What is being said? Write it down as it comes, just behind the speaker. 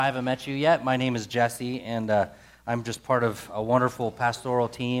I haven't met you yet. My name is Jesse, and I'm just part of a wonderful pastoral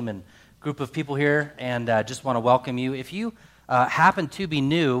team and group of people here, and just want to welcome you. If you happen to be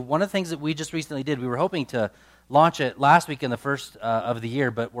new, one of the things that we just recently did, we were hoping to launch it last week in the first of the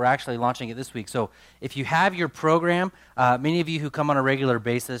year, but we're actually launching it this week. So if you have your program, many of you who come on a regular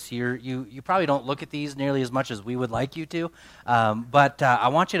basis, you probably don't look at these nearly as much as we would like you to, but I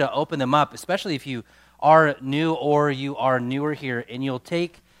want you to open them up, especially if you are new or you are newer here, and you'll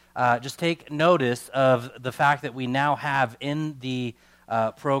just take notice of the fact that we now have in the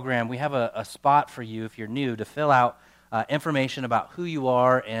program, we have a spot for you if you're new to fill out information about who you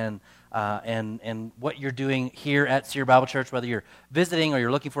are and what you're doing here at Sear Bible Church, whether you're visiting or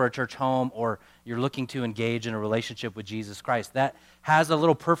you're looking for a church home or you're looking to engage in a relationship with Jesus Christ. That has a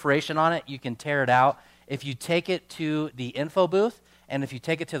little perforation on it. You can tear it out. If you take it to the info booth, and if you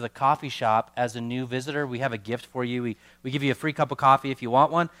take it to the coffee shop as a new visitor, we have a gift for you. We give you a free cup of coffee if you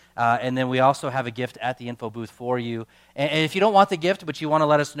want one, and then we also have a gift at the info booth for you. And if you don't want the gift, but you want to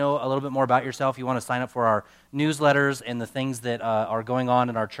let us know a little bit more about yourself, you want to sign up for our newsletters and the things that are going on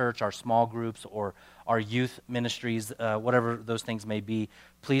in our church, our small groups, or our youth ministries, whatever those things may be,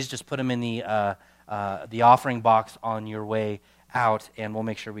 please just put them in the offering box on your way out, and we'll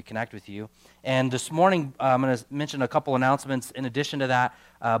make sure we connect with you. And this morning, I'm going to mention a couple announcements in addition to that,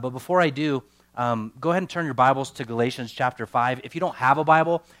 but before I do, go ahead and turn your Bibles to Galatians chapter 5. If you don't have a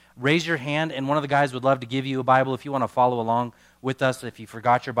Bible, raise your hand, and one of the guys would love to give you a Bible if you want to follow along with us. If you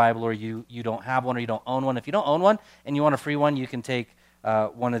forgot your Bible or you don't have one or you don't own one. If you don't own one and you want a free one, you can take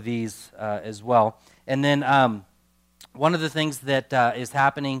one of these as well. And then one of the things that is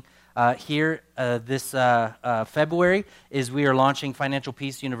happening here this February is we are launching Financial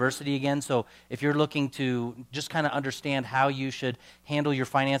Peace University again. So if you're looking to just kind of understand how you should handle your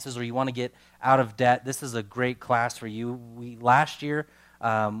finances or you want to get out of debt, this is a great class for you. We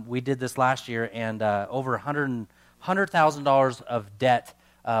did this last year, and over $100,000 of debt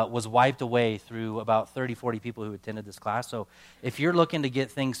was wiped away through about 30, 40 people who attended this class. So if you're looking to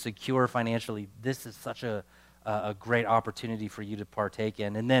get things secure financially, this is such a great opportunity for you to partake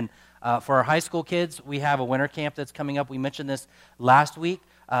in. And then for our high school kids, we have a winter camp that's coming up. We mentioned this last week.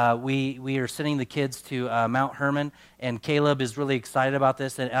 We are sending the kids to Mount Hermon, and Caleb is really excited about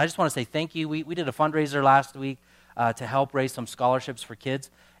this. And I just want to say thank you. We did a fundraiser last week to help raise some scholarships for kids,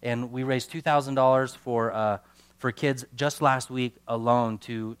 and we raised $2,000 for kids just last week alone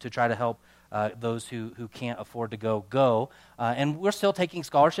to try to help those who can't afford to go. And we're still taking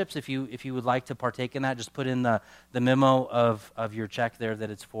scholarships. If you would like to partake in that, just put in the memo of your check there that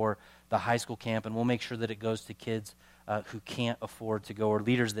it's for the high school camp, and we'll make sure that it goes to kids who can't afford to go, or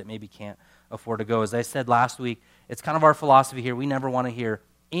leaders that maybe can't afford to go. As I said last week, it's kind of our philosophy here. We never want to hear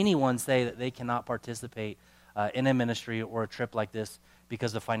anyone say that they cannot participate in a ministry or a trip like this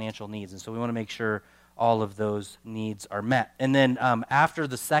because of financial needs. And so we want to make sure all of those needs are met. And then after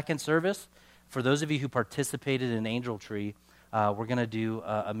the second service, for those of you who participated in Angel Tree, we're going to do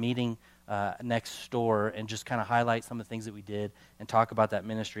a meeting next door and just kind of highlight some of the things that we did and talk about that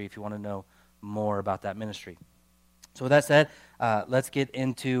ministry if you want to know more about that ministry. So with that said, let's get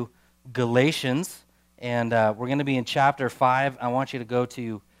into Galatians, and we're going to be in chapter 5. I want you to go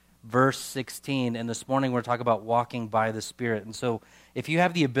to verse 16, and this morning we're talking about walking by the Spirit. And so if you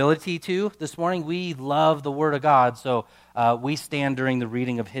have the ability to, this morning we love the Word of God, so we stand during the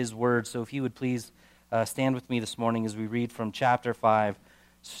reading of His Word. So if you would please stand with me this morning as we read from chapter 5,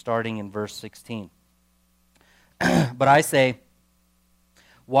 starting in verse 16. But I say,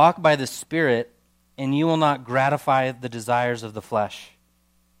 walk by the Spirit, and you will not gratify the desires of the flesh.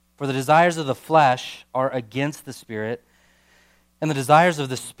 For the desires of the flesh are against the Spirit, and the desires of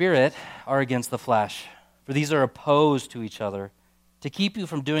the Spirit are against the flesh. For these are opposed to each other, to keep you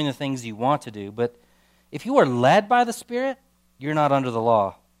from doing the things you want to do. But if you are led by the Spirit, you're not under the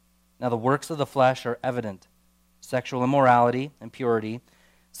law. Now the works of the flesh are evident: sexual immorality, impurity,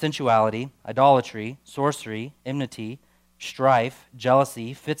 sensuality, idolatry, sorcery, enmity, strife,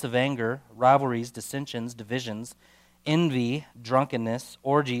 jealousy, fits of anger, rivalries, dissensions, divisions, envy, drunkenness,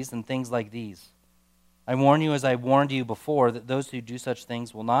 orgies, and things like these. I warn you, as I warned you before, that those who do such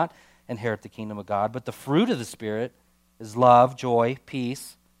things will not inherit the kingdom of God. But the fruit of the Spirit is love, joy,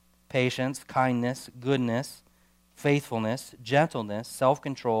 peace, patience, kindness, goodness, faithfulness, gentleness,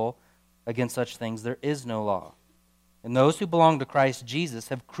 self-control. Against such things there is no law. And those who belong to Christ Jesus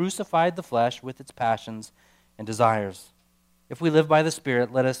have crucified the flesh with its passions and desires. If we live by the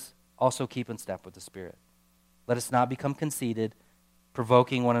Spirit, let us also keep in step with the Spirit. Let us not become conceited,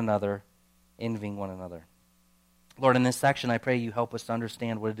 provoking one another, envying one another. Lord, in this section, I pray you help us to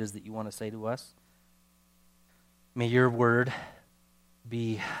understand what it is that you want to say to us. May your word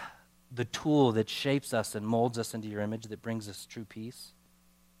be the tool that shapes us and molds us into your image, that brings us true peace.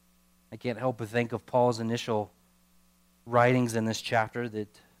 I can't help but think of Paul's initial writings in this chapter, that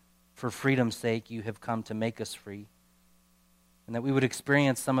for freedom's sake you have come to make us free. And that we would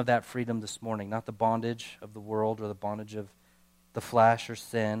experience some of that freedom this morning, not the bondage of the world or the bondage of the flesh or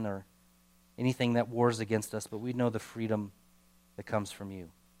sin or anything that wars against us, but we know the freedom that comes from you.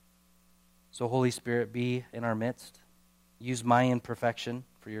 So Holy Spirit, be in our midst. Use my imperfection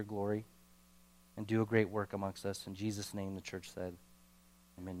for your glory and do a great work amongst us. In Jesus' name, the church said,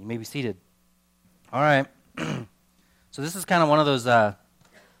 amen. You may be seated. All right. So this is kind of one of those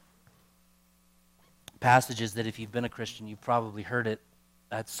passages that if you've been a Christian, you've probably heard it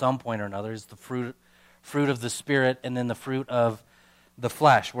at some point or another. It's the fruit of the Spirit and then the fruit of the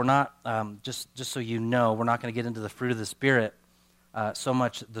flesh. We're not, just so you know, we're not going to get into the fruit of the Spirit so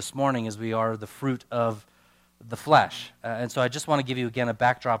much this morning as we are the fruit of the flesh. And so I just want to give you again a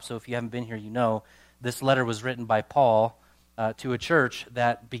backdrop, so if you haven't been here, you know this letter was written by Paul to a church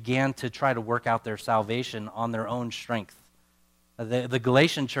that began to try to work out their salvation on their own strength. The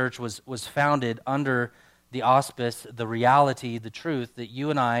Galatian church was founded under the auspice, the reality, the truth that you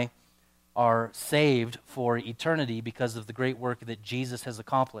and I are saved for eternity because of the great work that Jesus has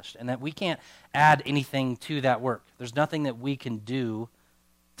accomplished, and that we can't add anything to that work. There's nothing that we can do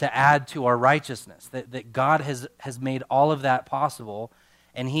to add to our righteousness, that God has made all of that possible,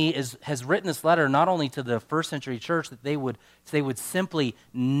 and he has written this letter not only to the first century church that they would simply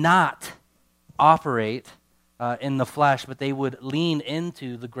not operate in the flesh, but they would lean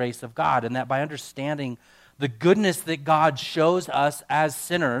into the grace of God, and that by understanding the goodness that God shows us as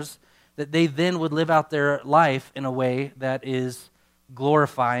sinners, that they then would live out their life in a way that is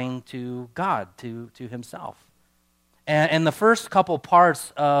glorifying to God, to himself. And the first couple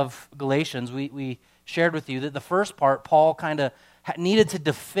parts of Galatians, we shared with you that the first part, Paul kind of needed to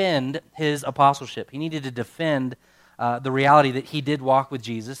defend his apostleship. He needed to defend the reality that he did walk with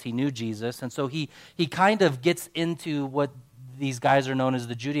Jesus. He knew Jesus. And so he kind of gets into what these guys are known as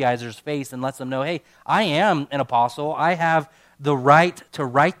the Judaizers' face and lets them know, hey, I am an apostle. I have the right to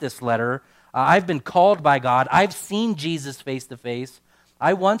write this letter. I've been called by God. I've seen Jesus face to face.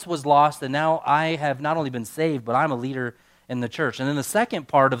 I once was lost, and now I have not only been saved, but I'm a leader in the church. And then the second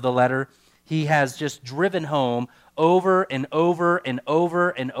part of the letter, he has just driven home over and over and over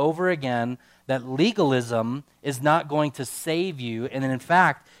and over again that legalism is not going to save you. And then in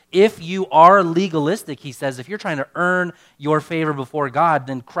fact, if you are legalistic, he says, if you're trying to earn your favor before God,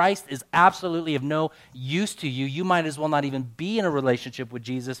 then Christ is absolutely of no use to you. You might as well not even be in a relationship with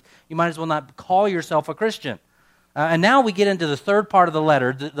Jesus. You might as well not call yourself a Christian. And now we get into the third part of the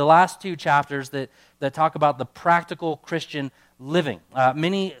letter, the last two chapters that talk about the practical Christian living.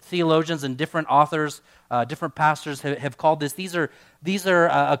 Many theologians and different authors, different pastors have called this. These are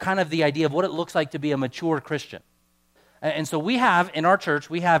a kind of the idea of what it looks like to be a mature Christian. And so we have, in our church,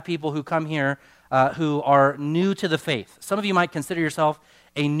 we have people who come here who are new to the faith. Some of you might consider yourself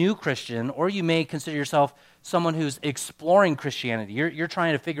a new Christian, or you may consider yourself someone who's exploring Christianity. You're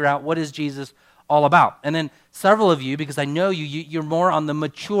trying to figure out what is Jesus all about. And then several of you, because I know you're more on the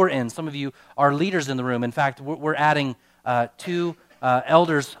mature end. Some of you are leaders in the room. In fact, we're adding two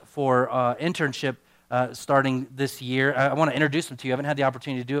elders for internship starting this year. I want to introduce them to you. I haven't had the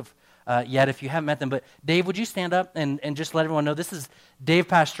opportunity to do it yet if you haven't met them. But Dave, would you stand up and just let everyone know this is Dave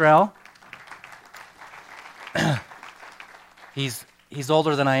Pastrell. He's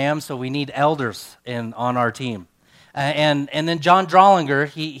older than I am, so we need elders on our team. And then John Drollinger,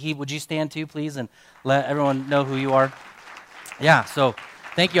 he would you stand too, please, and let everyone know who you are? Yeah, so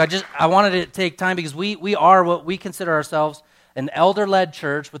thank you. I wanted to take time because we are what we consider ourselves an elder-led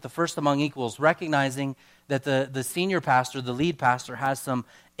church with the first among equals, recognizing that the senior pastor, the lead pastor, has some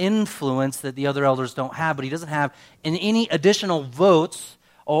influence that the other elders don't have, but he doesn't have any additional votes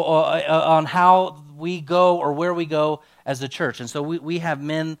on how we go or where we go as a church. And so we have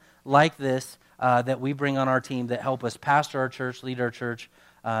men like this that we bring on our team that help us pastor our church, lead our church,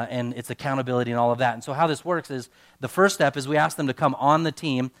 and its accountability and all of that. And so how this works is the first step is we ask them to come on the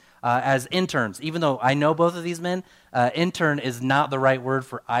team as interns. Even though I know both of these men, intern is not the right word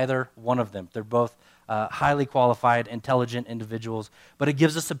for either one of them. They're both highly qualified, intelligent individuals, but it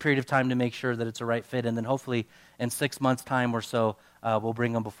gives us a period of time to make sure that it's a right fit, and then hopefully in 6 months' time or so, we'll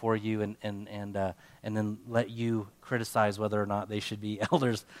bring them before you and then let you criticize whether or not they should be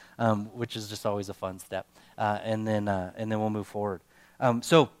elders, which is just always a fun step, and then we'll move forward.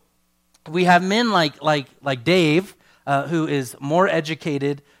 So we have men like Dave, who is more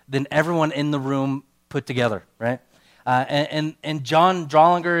educated than everyone in the room put together, right? And John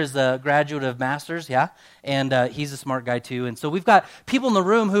Drollinger is a graduate of Masters, yeah, and he's a smart guy too. And so we've got people in the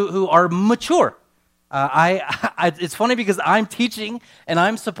room who are mature. It's funny because I'm teaching and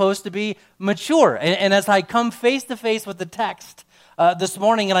I'm supposed to be mature. And as I come face to face with the text this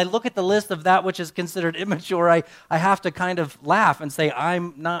morning and I look at the list of that which is considered immature, I have to kind of laugh and say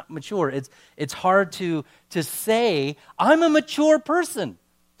I'm not mature. It's hard to say I'm a mature person.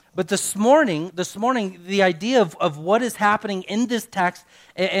 But this morning, the idea of what is happening in this text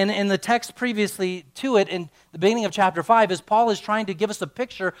and in the text previously to it, in the beginning of chapter 5, is Paul is trying to give us a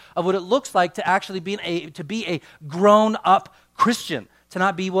picture of what it looks like to actually be a grown-up Christian, to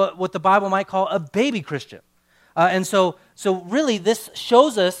not be what the Bible might call a baby Christian. And so really this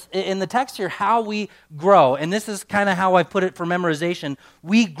shows us in the text here how we grow. And this is kind of how I put it for memorization.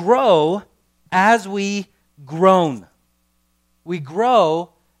 We grow as we groan. We grow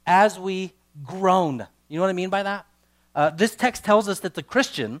as we groan. You know what I mean by that? This text tells us that the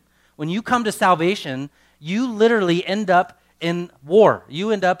Christian, when you come to salvation, you literally end up in war. You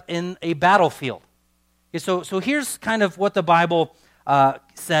end up in a battlefield. Okay, so here's kind of what the Bible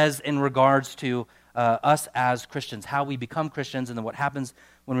says in regards to us as Christians, how we become Christians, and then what happens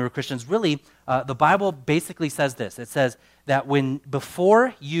when we were Christians. Really, the Bible basically says this. It says that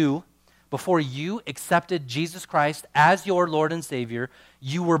before you accepted Jesus Christ as your Lord and Savior,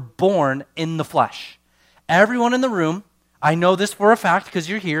 you were born in the flesh. Everyone in the room, I know this for a fact because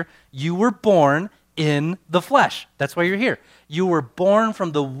you're here, you were born in the flesh. That's why you're here. You were born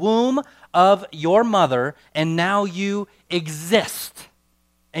from the womb of your mother, and now you exist,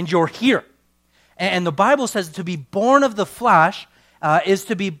 and you're here. And the Bible says to be born of the flesh is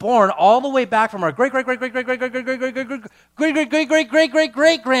to be born all the way back from our great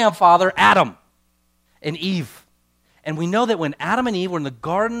grandfather Adam and Eve. And we know that when Adam and Eve were in the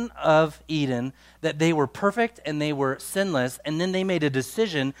Garden of Eden, that they were perfect and they were sinless, and then they made a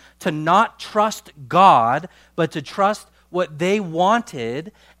decision to not trust God, but to trust what they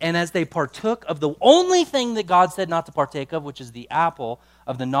wanted. And as they partook of the only thing that God said not to partake of, which is the apple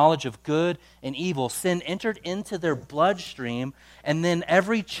of the knowledge of good and evil, sin entered into their bloodstream, and then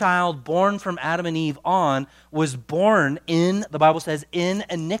every child born from Adam and Eve on was born in, the Bible says, in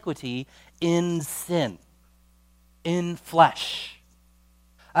iniquity, in sin, in flesh.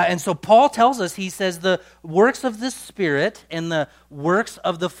 And so Paul tells us, he says, the works of the Spirit and the works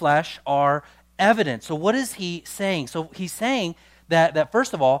of the flesh are evident. So what is he saying? So he's saying that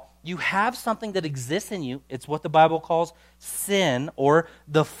first of all, you have something that exists in you. It's what the Bible calls sin, or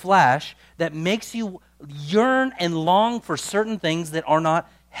the flesh, that makes you yearn and long for certain things that are not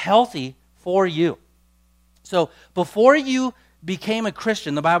healthy for you. So before you became a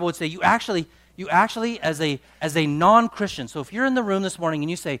Christian, the Bible would say you actually as a non-Christian. So if you're in the room this morning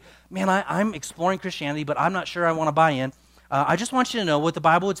and you say, man, I'm exploring Christianity, but I'm not sure I want to buy in, I just want you to know what the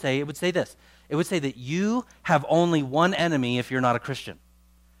Bible would say. It would say this. It would say that you have only one enemy if you're not a Christian.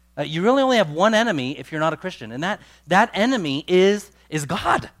 You really only have one enemy if you're not a Christian, and that enemy is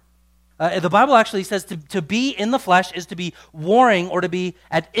God. The Bible actually says to be in the flesh is to be warring or to be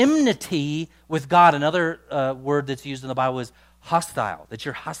at enmity with God. Another word that's used in the Bible is hostile, that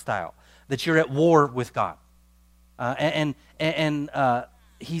you're hostile, that you're at war with God. And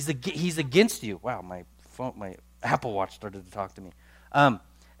he's against you. Wow, my Apple Watch started to talk to me.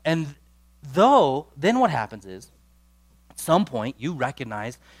 Then what happens is, at some point, you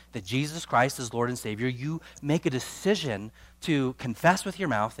recognize that Jesus Christ is Lord and Savior. You make a decision to confess with your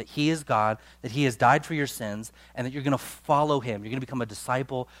mouth that He is God, that He has died for your sins, and that you're going to follow Him. You're going to become a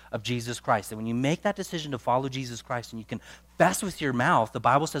disciple of Jesus Christ. And when you make that decision to follow Jesus Christ and you confess with your mouth, the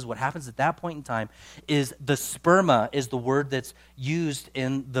Bible says what happens at that point in time is the sperma, is the word that's used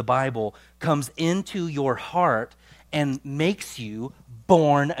in the Bible, comes into your heart and makes you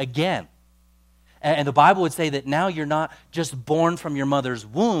born again. And the Bible would say that now you're not just born from your mother's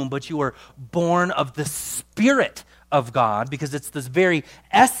womb, but you are born of the Spirit of God, because it's this very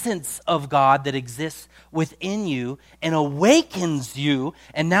essence of God that exists within you and awakens you,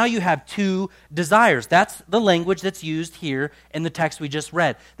 and now you have two desires. That's the language that's used here in the text we just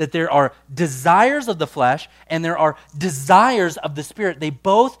read, that there are desires of the flesh and there are desires of the Spirit. They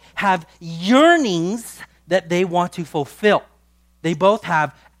both have yearnings that they want to fulfill. They both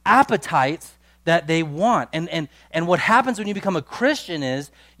have appetites that they want. And what happens when you become a Christian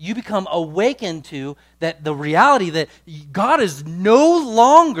is you become awakened to that the reality that God is no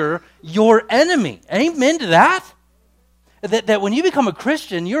longer your enemy. Amen to that? That when you become a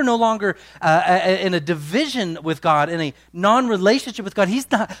Christian, you're no longer in a division with God, in a non-relationship with God. He's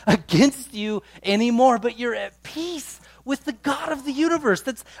not against you anymore, but you're at peace with the God of the universe.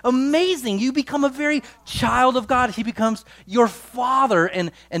 That's amazing. You become a very child of God. He becomes your father,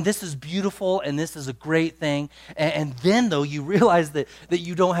 and this is beautiful, and this is a great thing. And then, though, you realize that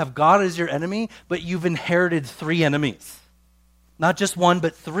you don't have God as your enemy, but you've inherited 3 enemies. Not just 1,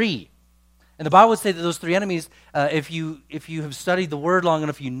 but 3. And the Bible would say that those 3 enemies, if you have studied the Word long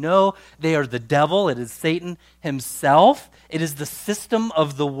enough, you know they are the devil, it is Satan himself, it is the system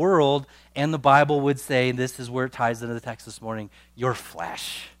of the world, and the Bible would say, and this is where it ties into the text this morning, your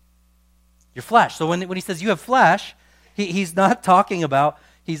flesh. Your flesh. So when he says you have flesh, he's not talking about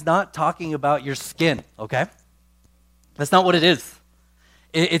your skin, okay? That's not what it is.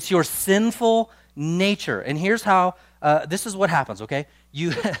 It's your sinful nature. And here's how, this is what happens, okay?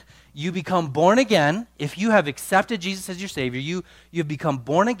 You become born again. If you have accepted Jesus as your Savior, you've become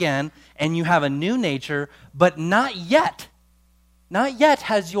born again, and you have a new nature, but not yet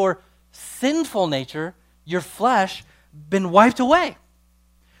has your sinful nature, your flesh, been wiped away.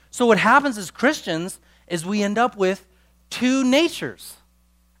 So what happens as Christians is we end up with 2 natures.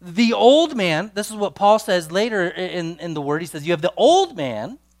 The old man, this is what Paul says later in the Word, he says you have the old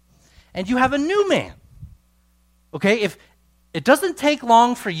man, and you have a new man. Okay, if it doesn't take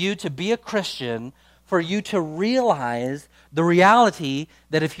long for you to be a Christian, for you to realize the reality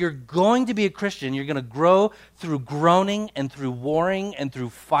that if you're going to be a Christian, you're going to grow through groaning and through warring and through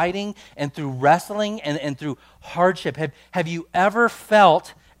fighting and through wrestling and through hardship. Have you ever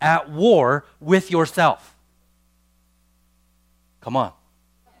felt at war with yourself? Come on.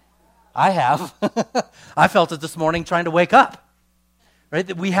 I have. I felt it this morning trying to wake up. Right?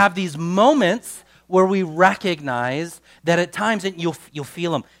 That we have these moments where we recognize that at times, and you'll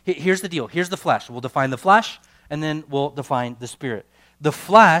feel them. Here's the deal. Here's the flesh. We'll define the flesh, and then we'll define the spirit. The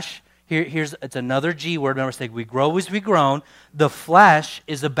flesh, it's another G word. Remember, saying we grow as we groan. The flesh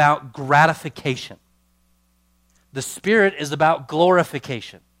is about gratification. The spirit is about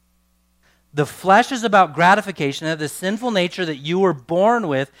glorification. The flesh is about gratification, that the sinful nature that you were born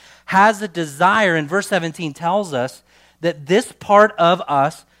with has a desire, and verse 17 tells us that this part of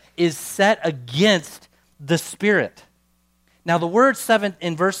us is set against the spirit. Now, the word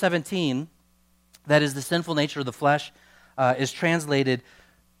in verse 17, that is the sinful nature of the flesh, is translated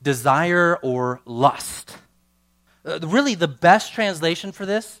desire or lust. Really, the best translation for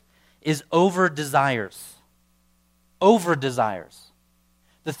this is over desires. Over desires.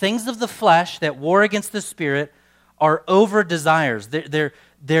 The things of the flesh that war against the spirit are over desires. They're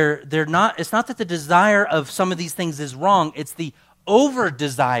not. It's not that the desire of some of these things is wrong. It's the over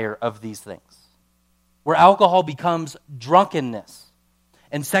desire of these things, where alcohol becomes drunkenness,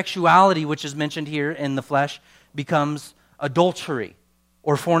 and sexuality, which is mentioned here in the flesh, becomes adultery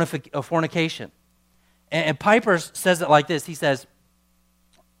or fornication. And Piper says it like this. He says,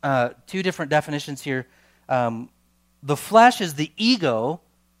 2 different definitions here. The flesh is the ego,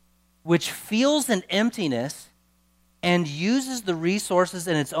 which feels an emptiness and uses the resources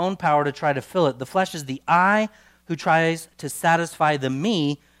in its own power to try to fill it. The flesh is the I, who tries to satisfy the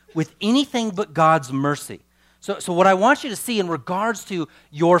me with anything but God's mercy. So what I want you to see in regards to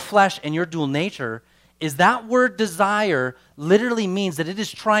your flesh and your dual nature is that word desire literally means that it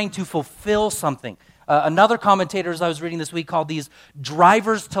is trying to fulfill something. Another commentator, as I was reading this week, called these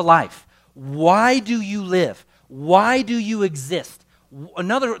drivers to life. Why do you live? Why do you exist?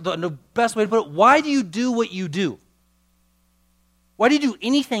 The best way to put it, why do you do what you do? Why do you do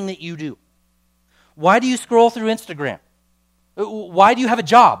anything that you do? Why do you scroll through Instagram? Why do you have a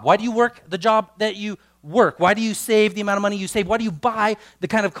job? Why do you work the job that you work? Why do you save the amount of money you save? Why do you buy the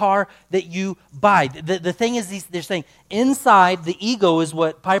kind of car that you buy? The thing is, they're saying inside, the ego is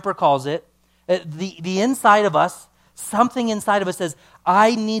what Piper calls it. The inside of us, something inside of us says,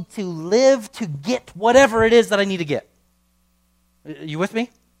 I need to live to get whatever it is that I need to get. You with me?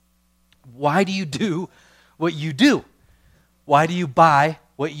 Why do you do what you do? Why do you buy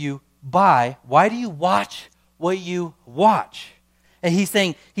what you buy? Why do you watch what you watch? And he's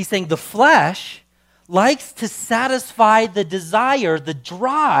saying the flesh likes to satisfy the desire, the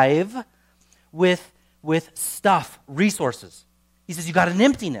drive with stuff, resources. He says you got an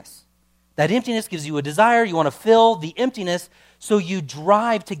emptiness. That emptiness gives you a desire. You want to fill the emptiness, so you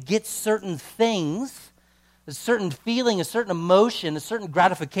drive to get certain things, a certain feeling, a certain emotion, a certain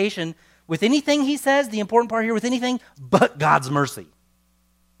gratification with anything, he says, the important part here, with anything but God's mercy.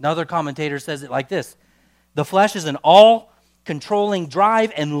 Another commentator says it like this: the flesh is an all-controlling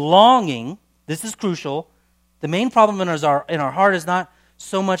drive and longing. This is crucial. The main problem in our heart is not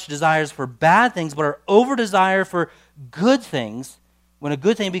so much desires for bad things, but our over-desire for good things. When a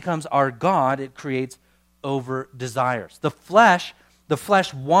good thing becomes our God, it creates over-desires. The flesh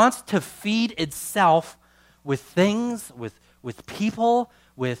wants to feed itself with things, with people,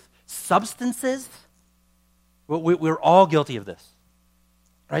 with substances. We're all guilty of this.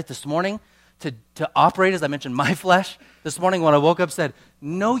 Right? This morning, to operate, as I mentioned, my flesh, this morning when I woke up said,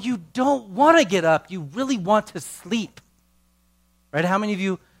 no, you don't want to get up. You really want to sleep. Right? How many of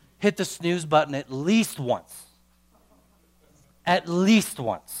you hit the snooze button at least once? At least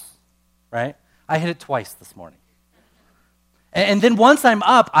once. Right? I hit it twice this morning. And then once I'm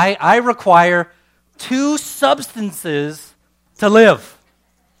up, I require 2 substances to live.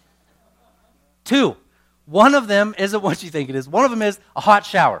 2. One of them isn't what you think it is. One of them is a hot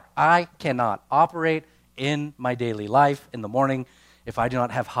shower. I cannot operate in my daily life in the morning if I do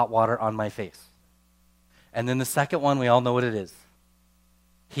not have hot water on my face. And then the second one, we all know what it is.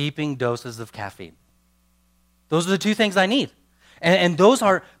 Heaping doses of caffeine. Those are the 2 things I need. And those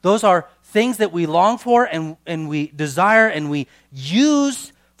are things that we long for and we desire and we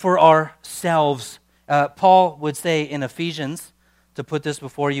use for ourselves. Paul would say in Ephesians, to put this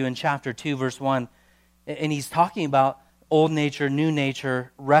before you in chapter 2, verse 1, and he's talking about old nature, new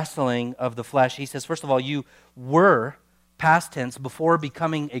nature, wrestling of the flesh. He says, first of all, you were, past tense, before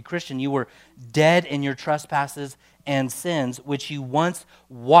becoming a Christian, you were dead in your trespasses and sins, which you once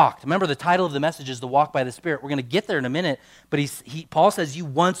walked. Remember, the title of the message is The Walk by the Spirit. We're going to get there in a minute, but Paul says you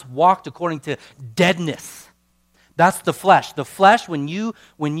once walked according to deadness. That's the flesh. The flesh, when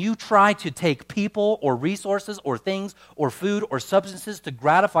you try to take people or resources or things or food or substances to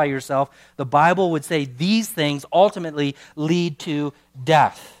gratify yourself, the Bible would say these things ultimately lead to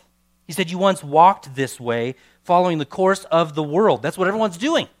death. He said you once walked this way, following the course of the world. That's what everyone's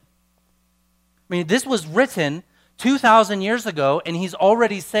doing. I mean, this was written 2,000 years ago, and he's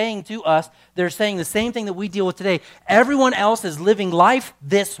already saying to us, they're saying the same thing that we deal with today. Everyone else is living life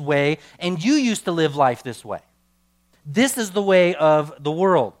this way, and you used to live life this way. This is the way of the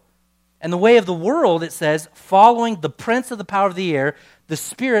world. And the way of the world, it says, following the prince of the power of the air, the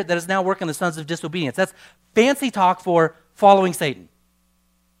spirit that is now working the sons of disobedience. That's fancy talk for following Satan.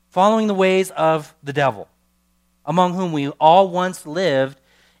 Following the ways of the devil, among whom we all once lived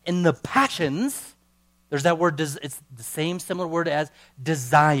in the passions. There's that word, it's the same similar word as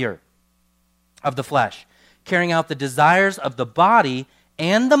desire of the flesh. Carrying out the desires of the body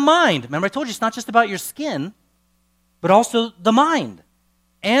and the mind. Remember, I told you it's not just about your skin, but also the mind.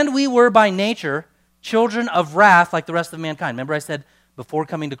 And we were by nature children of wrath like the rest of mankind. Remember I said before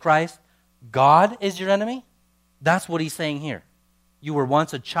coming to Christ, God is your enemy? That's what he's saying here. You were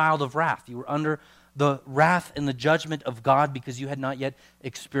once a child of wrath. You were under the wrath and the judgment of God because you had not yet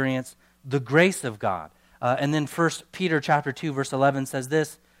experienced the grace of God. And then 1 Peter chapter 2, verse 11 says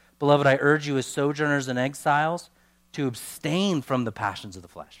this, Beloved, I urge you as sojourners and exiles to abstain from the passions of the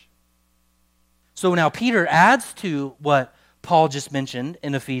flesh. So now Peter adds to what Paul just mentioned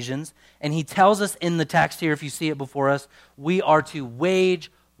in Ephesians, and he tells us in the text here, if you see it before us, we are to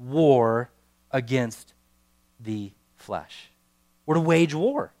wage war against the flesh. We're to wage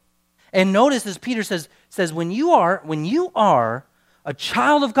war. And notice as Peter says when you are a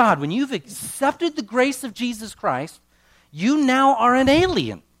child of God, when you've accepted the grace of Jesus Christ, you now are an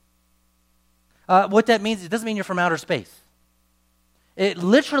alien. What that means, it doesn't mean you're from outer space. It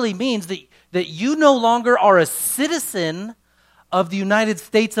literally means that you no longer are a citizen of the United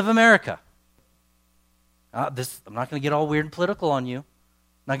States of America. I'm not going to get all weird and political on you. I'm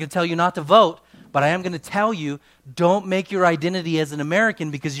not going to tell you not to vote, but I am going to tell you, don't make your identity as an American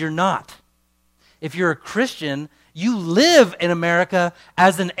because you're not. If you're a Christian, you live in America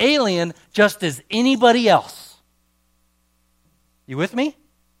as an alien just as anybody else. You with me?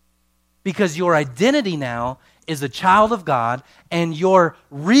 Because your identity now is a child of God, and your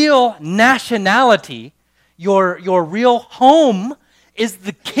real nationality, your real home is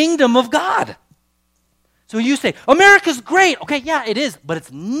the kingdom of God. So you say, America's great. Okay, yeah, it is, but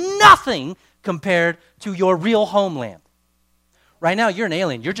it's nothing compared to your real homeland. Right now, you're an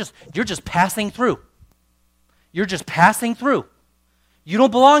alien. You're just passing through. You're just passing through. You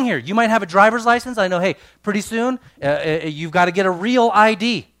don't belong here. You might have a driver's license. I know, hey, pretty soon, you've got to get a real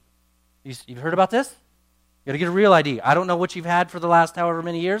ID. You've heard about this? You got to get a real ID. I don't know what you've had for the last however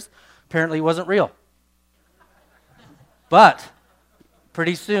many years. Apparently it wasn't real. But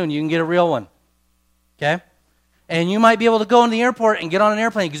pretty soon you can get a real one. Okay? And you might be able to go in the airport and get on an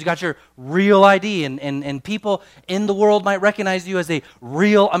airplane because you got your real ID, and people in the world might recognize you as a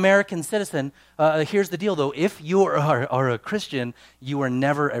real American citizen. Here's the deal, though. If you are a Christian, you are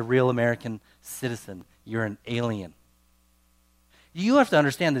never a real American citizen. You're an alien. You have to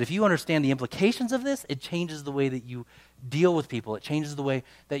understand that if you understand the implications of this, it changes the way that you deal with people. It changes the way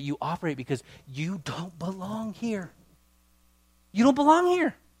that you operate because you don't belong here. You don't belong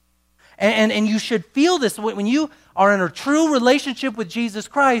here. And you should feel this when you are in a true relationship with Jesus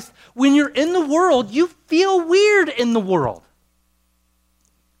Christ. When you're in the world, you feel weird in the world.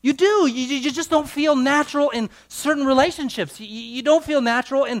 You do. You just don't feel natural in certain relationships. You don't feel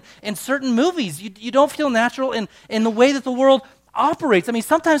natural in certain movies. You don't feel natural in the way that the world operates. I mean,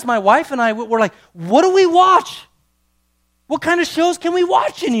 sometimes my wife and I, we're like, what do we watch? What kind of shows can we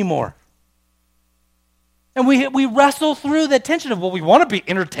watch anymore? And we wrestle through that tension of, well, we want to be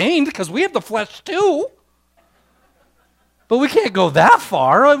entertained because we have the flesh too. But we can't go that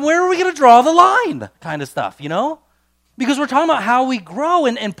far. Where are we going to draw the line? Kind of stuff, you know? Because we're talking about how we grow.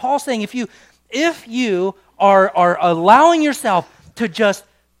 And Paul's saying if you are allowing yourself to just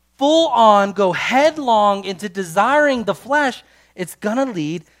full on go headlong into desiring the flesh, it's going to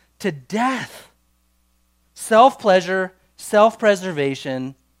lead to death. Self-pleasure,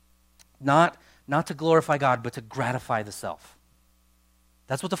 self-preservation, not to glorify God, but to gratify the self.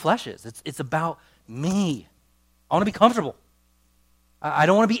 That's what the flesh is. It's about me. I want to be comfortable. I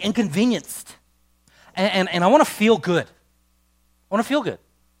don't want to be inconvenienced. And I want to feel good. I want to feel good.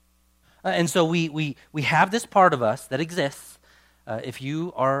 And so we have this part of us that exists. If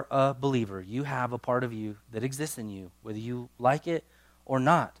you are a believer, you have a part of you that exists in you, whether you like it or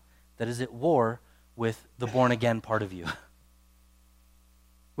not, that is at war with the born-again part of you,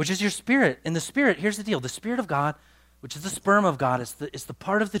 which is your spirit. And the Spirit, here's the deal. The Spirit of God, which is the sperm of God, it's the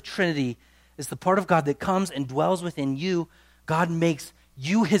part of the Trinity, it's the part of God that comes and dwells within you. God makes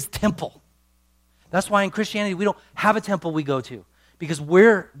you his temple. That's why in Christianity we don't have a temple we go to, because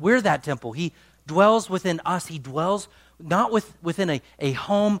we're that temple. He dwells within us. He dwells not within a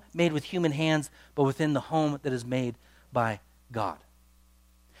home made with human hands, but within the home that is made by God.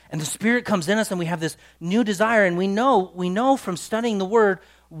 And the Spirit comes in us, and we have this new desire, and we know from studying the Word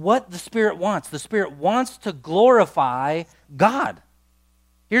what the Spirit wants. The Spirit wants to glorify God.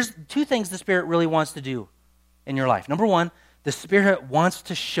 Here's two things the Spirit really wants to do in your life. Number one, the Spirit wants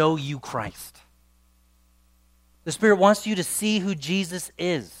to show you Christ. The Spirit wants you to see who Jesus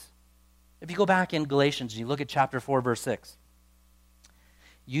is. If you go back in Galatians and you look at chapter 4, verse 6,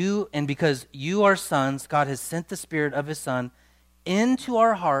 because you are sons, God has sent the Spirit of his Son into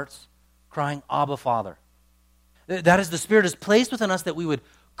our hearts, crying, Abba, Father. That is, the Spirit is placed within us that we would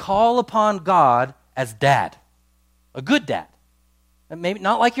call upon God as dad, a good dad. Maybe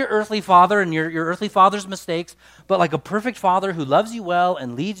not like your earthly father and your earthly father's mistakes, but like a perfect father who loves you well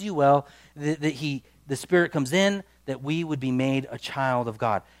and leads you well, the Spirit comes in that we would be made a child of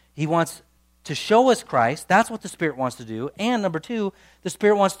God. He wants to show us Christ. That's what the Spirit wants to do. And number two, the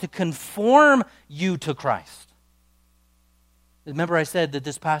Spirit wants to conform you to Christ. Remember I said that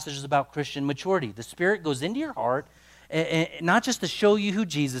this passage is about Christian maturity. The Spirit goes into your heart, not just to show you who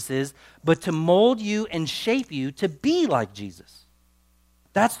Jesus is, but to mold you and shape you to be like Jesus.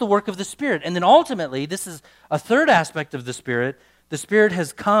 That's the work of the Spirit. And then ultimately, this is a third aspect of the Spirit. The Spirit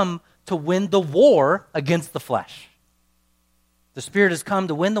has come to win the war against the flesh. The Spirit has come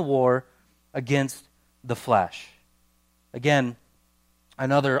to win the war against the flesh. Again,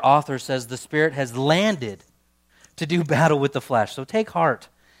 another author says the Spirit has landed to do battle with the flesh. So take heart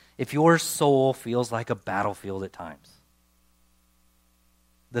if your soul feels like a battlefield at times.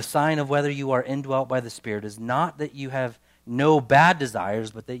 The sign of whether you are indwelt by the Spirit is not that you have no bad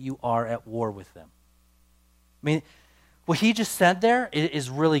desires, but that you are at war with them. I mean, what he just said there is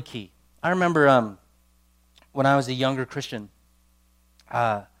really key. I remember when I was a younger Christian,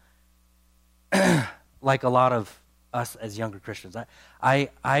 like a lot of us as younger Christians, I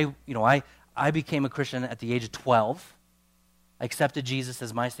became a Christian at the age of 12. I accepted Jesus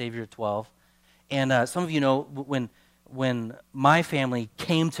as my Savior at 12. And some of you know, when my family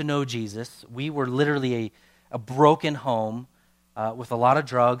came to know Jesus, we were literally a broken home with a lot of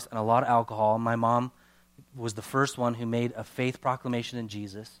drugs and a lot of alcohol. My mom was the first one who made a faith proclamation in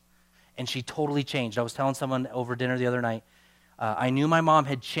Jesus, and she totally changed. I was telling someone over dinner the other night, I knew my mom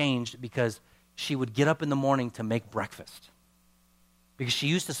had changed because she would get up in the morning to make breakfast, because she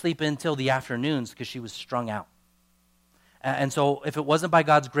used to sleep until the afternoons because she was strung out. And so if it wasn't by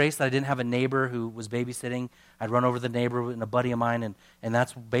God's grace that I didn't have a neighbor who was babysitting, I'd run over to the neighbor and a buddy of mine, and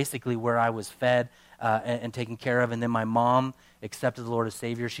that's basically where I was fed and taken care of. And then my mom accepted the Lord as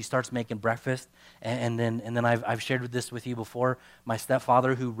Savior. She starts making breakfast, and then I've shared this with you before. My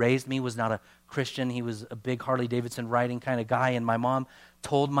stepfather, who raised me, was not a Christian. He was a big Harley Davidson riding kind of guy, and my mom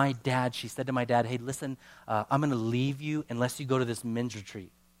told my dad, she said to my dad, hey, listen, I'm going to leave you unless you go to this men's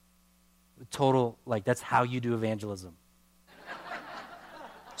retreat. Total, like, that's how you do evangelism.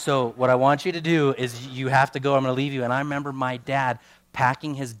 So what I want you to do is you have to go. I'm going to leave you. And I remember my dad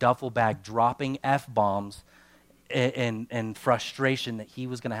packing his duffel bag, dropping F-bombs and frustration that he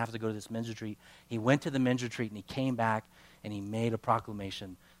was going to have to go to this men's retreat. He went to the men's retreat and he came back and he made a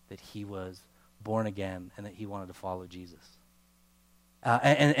proclamation that he was born again and that he wanted to follow Jesus.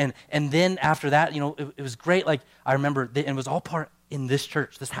 And then after that, it was great. Like I remember, and it was all part in this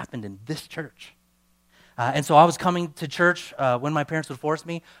church. This happened in this church. And so I was coming to church when my parents would force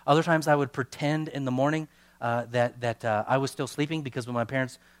me. Other times I would pretend in the morning that I was still sleeping, because when my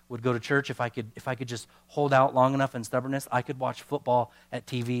parents would go to church, if I could just hold out long enough in stubbornness, I could watch football on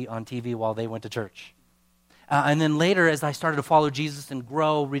TV while they went to church. And then later, as I started to follow Jesus and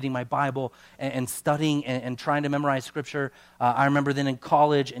grow, reading my Bible and studying and trying to memorize Scripture, I remember then in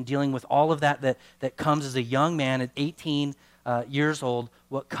college and dealing with all of that comes as a young man at 18 years old,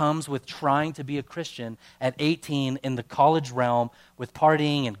 what comes with trying to be a Christian at 18 in the college realm with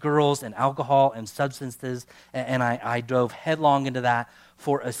partying and girls and alcohol and substances. And I dove headlong into that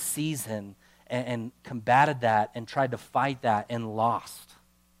for a season and combated that and tried to fight that and lost.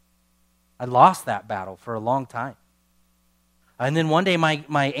 I lost that battle for a long time. And then one day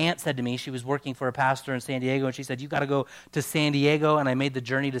my aunt said to me, she was working for a pastor in San Diego, and she said, "You got to go to San Diego." And I made the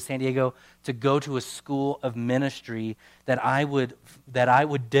journey to San Diego to go to a school of ministry that I would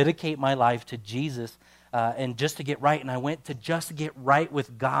dedicate my life to Jesus and just to get right. And I went to just get right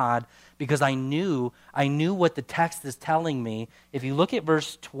with God, because I knew what the text is telling me. If you look at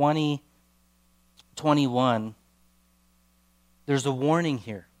verse 21, there's a warning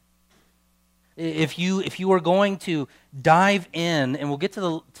here. If you are going to dive in, and we'll get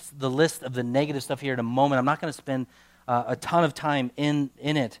to the list of the negative stuff here in a moment. I'm not going to spend a ton of time in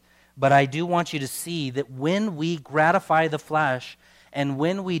it, but I do want you to see that when we gratify the flesh and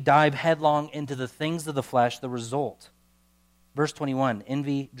when we dive headlong into the things of the flesh, the result. Verse 21,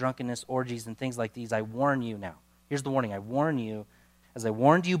 envy, drunkenness, orgies, and things like these, I warn you now. Here's the warning. I warn you, as I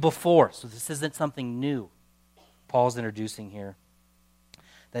warned you before. So this isn't something new Paul's introducing here.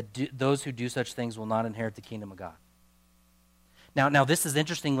 That those who do such things will not inherit the kingdom of God. Now this is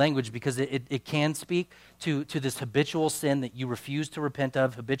interesting language, because it can speak to this habitual sin that you refuse to repent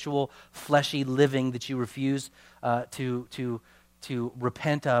of, habitual fleshy living that you refuse to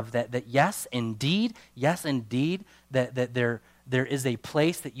repent of. That yes, indeed, that there is a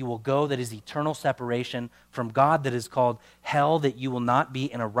place that you will go that is eternal separation from God, that is called hell, that you will not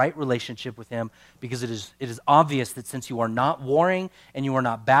be in a right relationship with Him, because it is obvious that since you are not warring and you are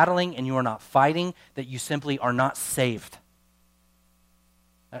not battling and you are not fighting, that you simply are not saved.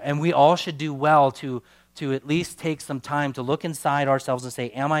 And we all should do well to at least take some time to look inside ourselves and say,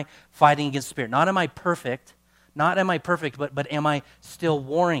 am I fighting against the Spirit? Not am I perfect, but am I still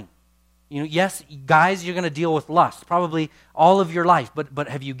warring? Yes, guys, you're going to deal with lust probably all of your life, but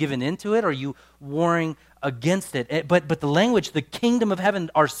have you given into it, or are you warring against it? But the language, the kingdom of heaven,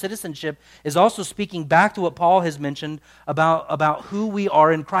 our citizenship, is also speaking back to what Paul has mentioned about who we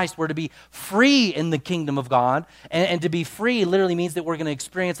are in Christ. We're to be free in the kingdom of God, and to be free literally means that we're going to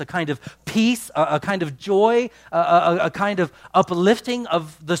experience a kind of peace, a kind of joy, a kind of uplifting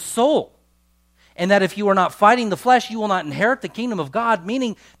of the soul. And that if you are not fighting the flesh, you will not inherit the kingdom of God,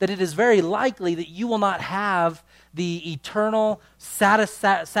 meaning that it is very likely that you will not have the eternal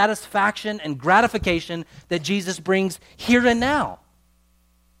satisfaction and gratification that Jesus brings here and now.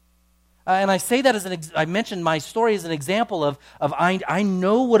 And I say that I mentioned my story as an example of I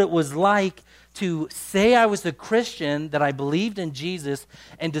know what it was like to say I was a Christian, that I believed in Jesus,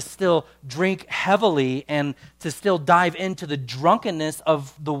 and to still drink heavily and to still dive into the drunkenness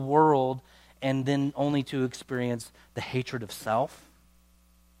of the world, and then only to experience the hatred of self,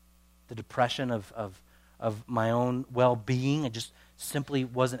 the depression of my own well-being. It just simply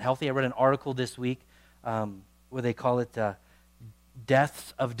wasn't healthy. I read an article this week where they call it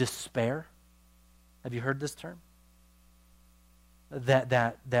deaths of despair. Have you heard this term?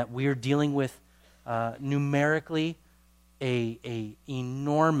 That we're dealing with numerically a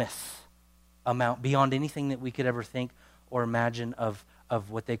enormous amount, beyond anything that we could ever think or imagine, of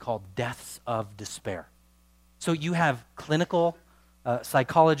what they call deaths of despair. So you have clinical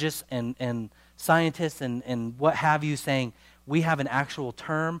psychologists and scientists and what have you saying, we have an actual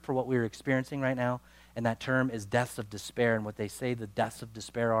term for what we're experiencing right now, and that term is deaths of despair. And what they say the deaths of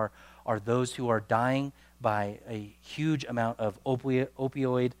despair are those who are dying by a huge amount of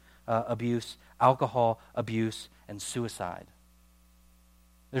opioid abuse, alcohol abuse, and suicide.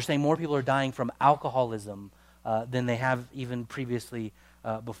 They're saying more people are dying from alcoholism than they have even previously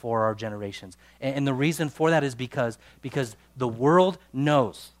before our generations. And the reason for that is because the world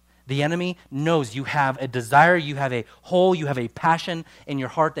knows, the enemy knows you have a desire, you have a hole, you have a passion in your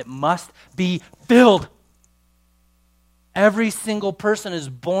heart that must be filled. Every single person is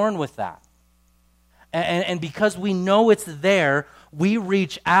born with that. And because we know it's there, we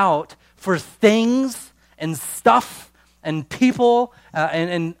reach out for things and stuff and people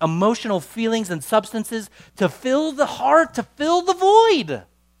and emotional feelings and substances to fill the heart, to fill the void.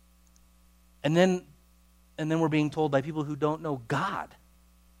 And then we're being told by people who don't know God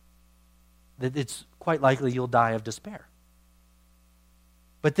that it's quite likely you'll die of despair.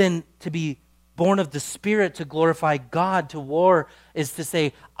 But then to be born of the Spirit, to glorify God, to war, is to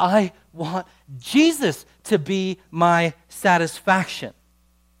say, I want Jesus to be my satisfaction,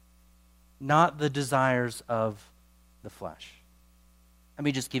 not the desires of the flesh. Let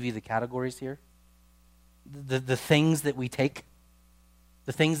me just give you the categories here. The things that we take,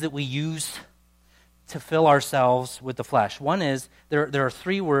 the things that we use to fill ourselves with the flesh. One is, there are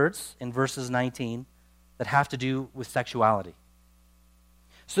 3 words in verses 19 that have to do with sexuality.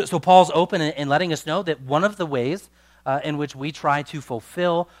 So Paul's open in letting us know that one of the ways in which we try to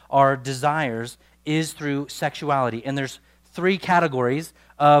fulfill our desires is through sexuality. And there's 3 categories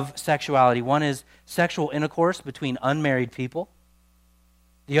of sexuality. One is sexual intercourse between unmarried people.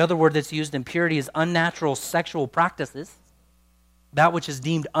 The other word that's used in purity is unnatural sexual practices, that which is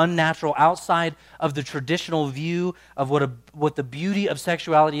deemed unnatural outside of the traditional view of what the beauty of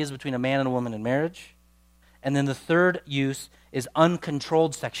sexuality is between a man and a woman in marriage. And then the third use is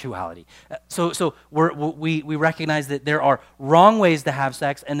uncontrolled sexuality. So we recognize that there are wrong ways to have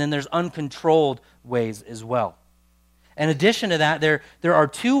sex, and then there's uncontrolled ways as well. In addition to that, there are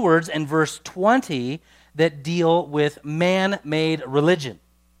 2 words in verse 20 that deal with man-made religion.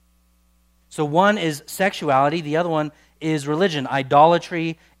 So one is sexuality, the other one is religion,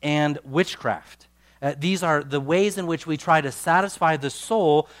 idolatry and witchcraft. These are the ways in which we try to satisfy the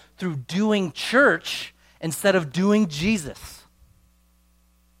soul through doing church instead of doing Jesus.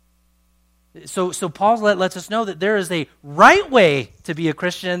 So Paul lets us know that there is a right way to be a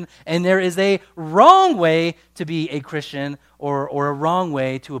Christian and there is a wrong way to be a Christian or a wrong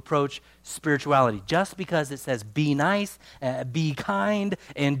way to approach spirituality. Just because it says be nice, be kind,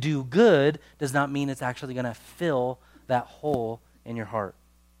 and do good does not mean it's actually going to fill that hole in your heart.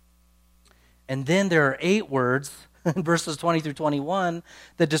 And then there are 8 words in verses 20 through 21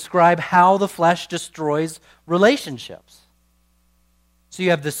 that describe how the flesh destroys relationships. So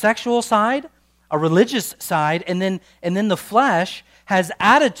you have the sexual side, a religious side, and then the flesh has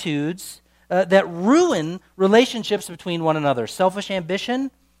attitudes that ruin relationships between one another. Selfish ambition,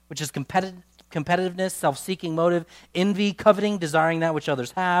 which is competitiveness, self-seeking motive, envy, coveting, desiring that which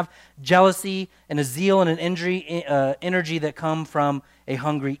others have, jealousy, and a zeal and an energy that come from a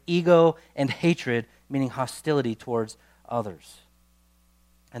hungry ego, and hatred, meaning hostility towards others.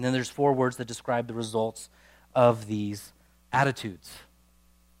 And then there's 4 words that describe the results of these attitudes.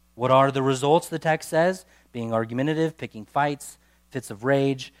 What are the results, the text says? Being argumentative, picking fights, fits of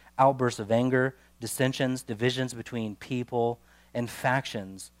rage, outbursts of anger, dissensions, divisions between people, and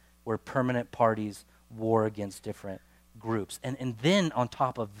factions where permanent parties war against different groups. And then on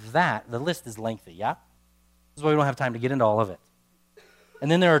top of that, the list is lengthy, yeah? This is why we don't have time to get into all of it.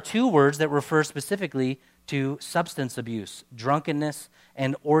 And then there are 2 words that refer specifically to substance abuse, drunkenness,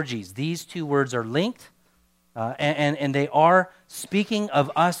 and orgies. These 2 words are linked. And they are speaking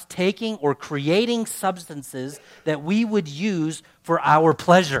of us taking or creating substances that we would use for our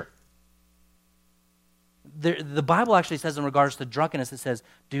pleasure. The Bible actually says in regards to drunkenness, it says,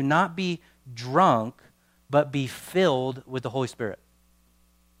 do not be drunk, but be filled with the Holy Spirit.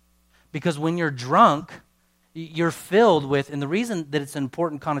 Because when you're drunk, you're filled with, and the reason that it's an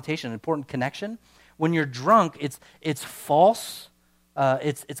important connotation, an important connection, when you're drunk, it's false.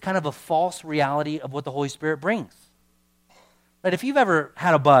 It's kind of a false reality of what the Holy Spirit brings. Right? If you've ever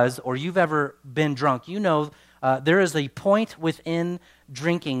had a buzz or you've ever been drunk, you know there is a point within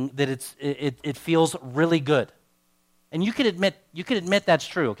drinking that it feels really good, and you can admit that's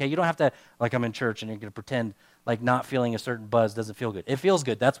true. Okay, you don't have to like I'm in church and you're going to pretend like not feeling a certain buzz doesn't feel good. It feels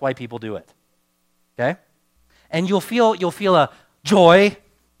good. That's why people do it. Okay, and you'll feel a joy,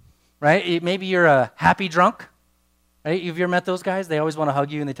 right? Maybe you're a happy drunk. Right? Have you ever met those guys? They always want to hug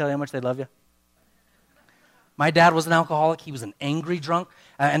you and they tell you how much they love you. My dad was an alcoholic. He was an angry drunk.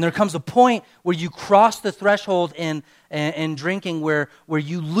 And there comes a point where you cross the threshold in drinking where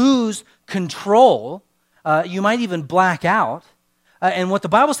you lose control. You might even black out. And what the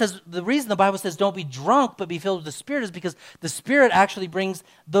Bible says, the reason the Bible says don't be drunk but be filled with the Spirit is because the Spirit actually brings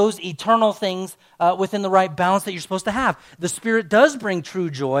those eternal things within the right balance that you're supposed to have. The Spirit does bring true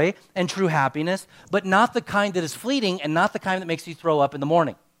joy and true happiness, but not the kind that is fleeting and not the kind that makes you throw up in the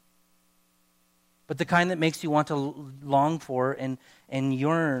morning, but the kind that makes you want to long for and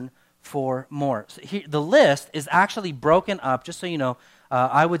yearn for more. So here, the list is actually broken up, just so you know,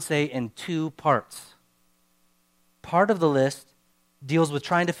 I would say in 2 parts. part of the list deals with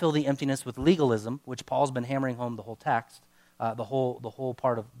trying to fill the emptiness with legalism, which Paul's been hammering home the whole text, the whole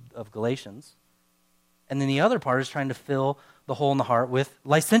part of Galatians. And then the other part is trying to fill the hole in the heart with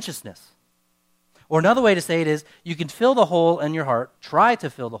licentiousness. Or another way to say it is, you can fill the hole in your heart, try to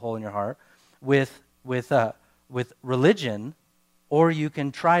fill the hole in your heart with religion, or you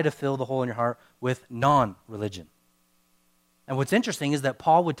can try to fill the hole in your heart with non-religion. And what's interesting is that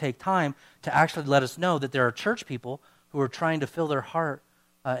Paul would take time to actually let us know that there are church people who are trying to fill their heart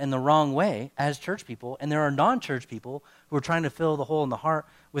in the wrong way as church people, and there are non-church people who are trying to fill the hole in the heart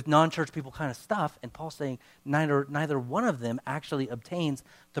with non-church people kind of stuff, and Paul's saying neither one of them actually obtains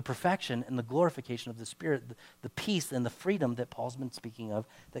the perfection and the glorification of the Spirit, the peace and the freedom that Paul's been speaking of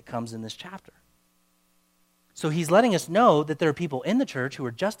that comes in this chapter. So he's letting us know that there are people in the church who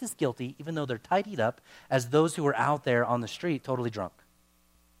are just as guilty, even though they're tidied up, as those who are out there on the street totally drunk.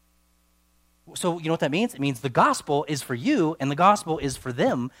 So you know what that means? It means the gospel is for you, and the gospel is for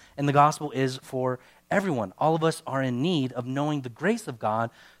them, and the gospel is for everyone. All of us are in need of knowing the grace of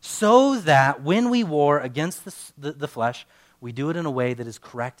God so that when we war against the flesh, we do it in a way that is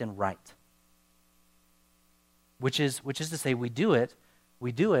correct and right. Which is to say we do it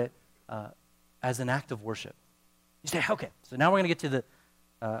as an act of worship. You say, okay, so now we're going to get to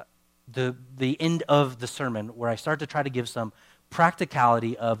the end of the sermon where I start to try to give some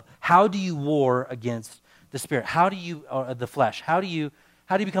practicality of how do you war against the spirit? How do you, the flesh? How do you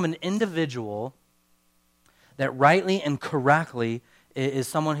become an individual that rightly and correctly is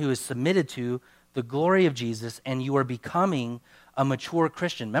someone who is submitted to the glory of Jesus, and you are becoming a mature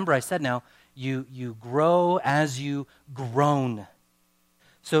Christian? Remember, I said now, you grow as you groan.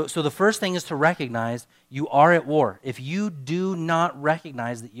 So the first thing is to recognize you are at war. If you do not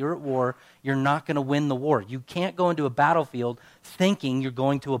recognize that you're at war, you're not going to win the war. You can't go into a battlefield thinking you're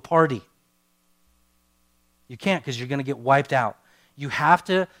going to a party. You can't, because you're going to get wiped out. You have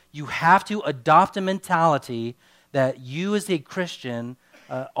to adopt a mentality that you as a Christian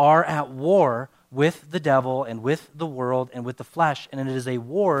are at war with the devil and with the world and with the flesh. And it is a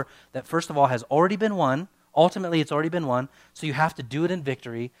war that, first of all, has already been won. Ultimately, it's already been won, so you have to do it in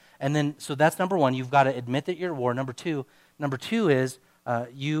victory. And then, so that's number one. You've got to admit that you're at war. Number two is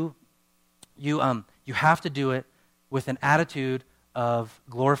you have to do it with an attitude of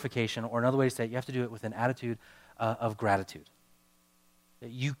glorification, or another way to say it, you have to do it with an attitude of gratitude.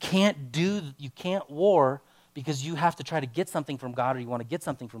 You can't war because you have to try to get something from God, or you want to get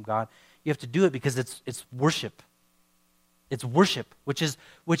something from God. You have to do it because it's worship. It's worship, which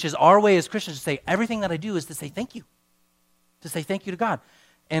is our way as Christians to say, everything that I do is to say thank you. To say thank you to God.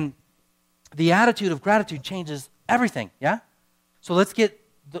 And the attitude of gratitude changes everything, yeah? So let's get,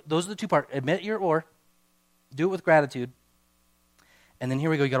 those are the two parts. Admit you're at war, do it with gratitude, and then here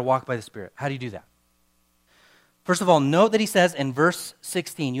we go, you got to walk by the Spirit. How do you do that? First of all, note that he says in verse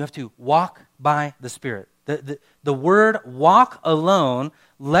 16, you have to walk by the Spirit. The word walk alone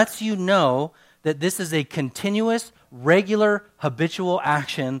lets you know that this is a continuous, regular, habitual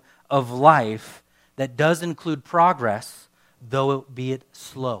action of life that does include progress, though it be it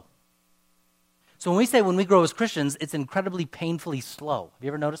slow. So when we say when we grow as Christians, it's incredibly painfully slow. Have you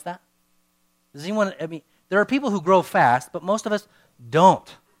ever noticed that? Does anyone, there are people who grow fast, but most of us don't.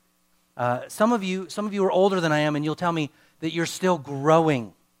 Some of you are older than I am, and you'll tell me that you're still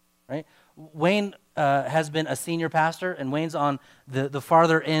growing, right? Wayne has been a senior pastor, and Wayne's on the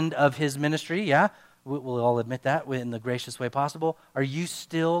farther end of his ministry, yeah? We'll all admit that in the gracious way possible. Are you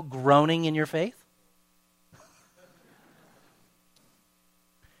still groaning in your faith?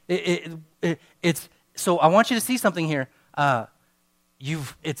 So I want you to see something here.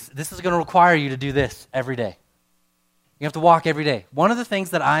 This is going to require you to do this every day. You have to walk every day. One of the things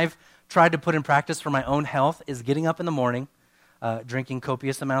that I've tried to put in practice for my own health is getting up in the morning, drinking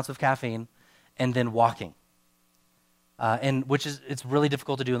copious amounts of caffeine, and then walking. And it's really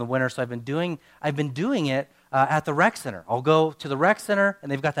difficult to do in the winter, so I've been doing it at the rec center. I'll go to the rec center, and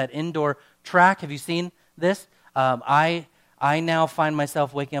they've got that indoor track. Have you seen this? I now find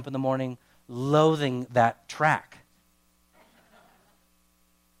myself waking up in the morning loathing that track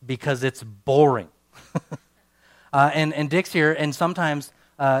because it's boring. And Dick's here, and sometimes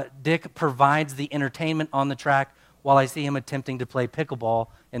Dick provides the entertainment on the track while I see him attempting to play pickleball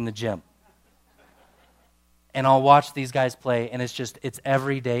in the gym. And I'll watch these guys play, and it's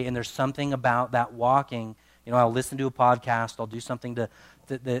every day, and there's something about that walking. I'll listen to a podcast, I'll do something that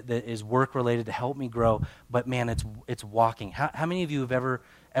is work-related to help me grow, but man, it's walking. How many of you have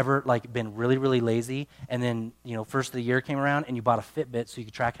ever like been really, really lazy, and then, first of the year came around, and you bought a Fitbit so you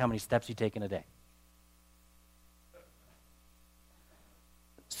could track how many steps you take in a day?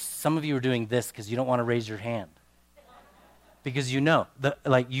 Some of you are doing this because you don't want to raise your hand. Because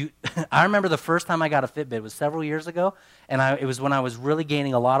I remember the first time I got a Fitbit, it was several years ago, and it was when I was really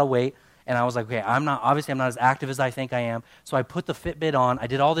gaining a lot of weight, and I was like, okay, I'm not as active as I think I am, so I put the Fitbit on, I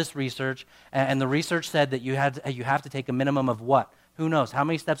did all this research, and the research said that you have to take a minimum of what? Who knows? How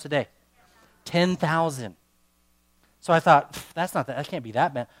many steps a day? 10,000. So I thought, that can't be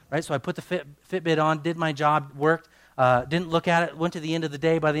that bad, right? So I put the Fitbit on, did my job, worked, didn't look at it, went to the end of the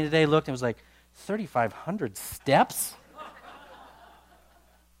day, by the end of the day, looked, and it was like, 3,500 steps?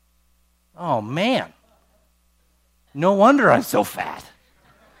 Oh, man. No wonder I'm so fat.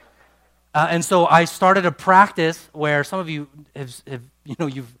 And so I started a practice where some of you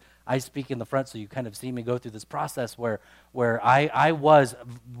I speak in the front, so you kind of see me go through this process where I was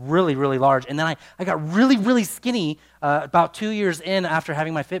really, really large. And then I got really, really skinny about 2 years in after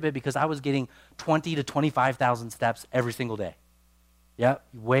having my Fitbit because I was getting 20 to 25,000 steps every single day. Yeah,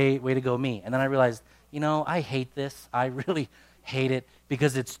 way to go me. And then I realized, I hate this. I really hate it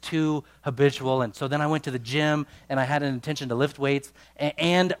because it's too habitual. And so then I went to the gym and I had an intention to lift weights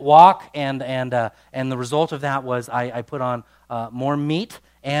and walk. And the result of that was I put on more meat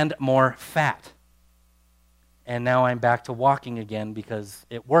and more fat. And now I'm back to walking again because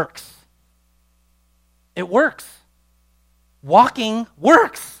it works. It works. Walking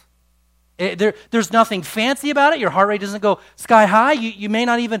works. There's nothing fancy about it. Your heart rate doesn't go sky high. You may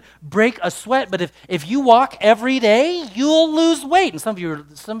not even break a sweat, but if you walk every day, you'll lose weight. And some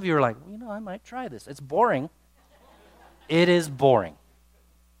of you are like, I might try this. It's boring. It is boring.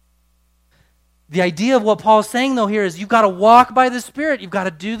 The idea of what Paul's saying, though, here is you've got to walk by the Spirit. You've got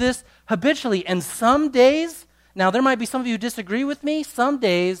to do this habitually. And some days, now there might be some of you who disagree with me, some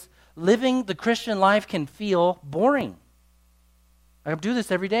days living the Christian life can feel boring. I do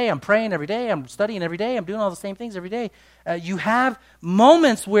this every day. I'm praying every day. I'm studying every day. I'm doing all the same things every day. You have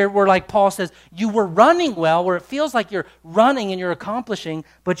moments where, like Paul says, you were running well, where it feels like you're running and you're accomplishing,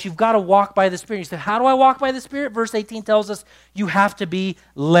 but you've got to walk by the Spirit. You say, how do I walk by the Spirit? Verse 18 tells us you have to be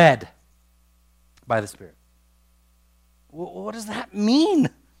led by the Spirit. What does that mean?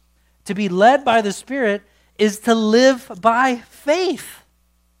 To be led by the Spirit is to live by faith.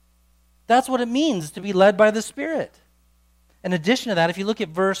 That's what it means, to be led by the Spirit. In addition to that, if you look at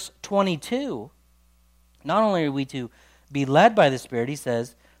verse 22, not only are we to be led by the Spirit, he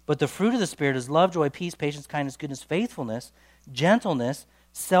says, but the fruit of the Spirit is love, joy, peace, patience, kindness, goodness, faithfulness, gentleness,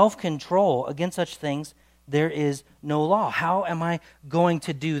 self-control. Against such things there is no law. How am I going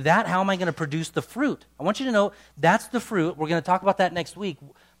to do that? How am I going to produce the fruit? I want you to know that's the fruit. We're going to talk about that next week.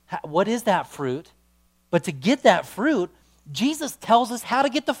 What is that fruit? But to get that fruit, Jesus tells us how to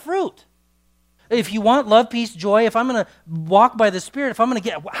get the fruit. If you want love, peace, joy, if I'm going to walk by the Spirit, if I'm going to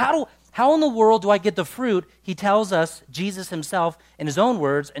get, how in the world do I get the fruit? He tells us, Jesus himself, in his own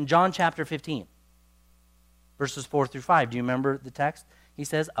words, in John chapter 15, verses 4 through 5. Do you remember the text? He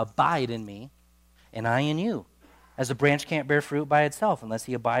says, abide in me, and I in you. As a branch can't bear fruit by itself unless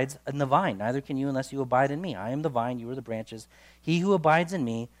he abides in the vine. Neither can you unless you abide in me. I am the vine, you are the branches. He who abides in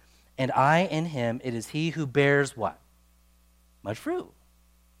me, and I in him, it is he who bears what? Much fruit.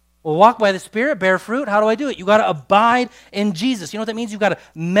 Well, walk by the Spirit, bear fruit. How do I do it? You've got to abide in Jesus. You know what that means? You've got to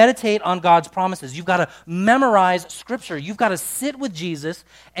meditate on God's promises. You've got to memorize Scripture. You've got to sit with Jesus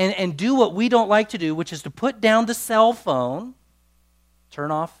and do what we don't like to do, which is to put down the cell phone, turn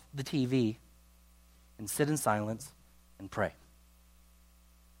off the TV, and sit in silence and pray.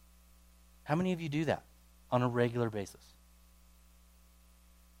 How many of you do that on a regular basis?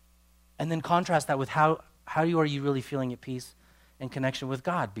 And then contrast that with how are you really feeling at peace and connection with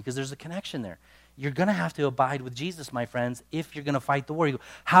God, because there's a connection there. You're going to have to abide with Jesus, my friends, if you're going to fight the war. You go,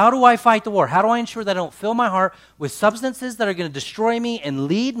 how do I fight the war? How do I ensure that I don't fill my heart with substances that are going to destroy me and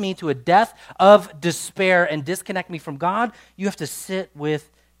lead me to a death of despair and disconnect me from God? You have to sit with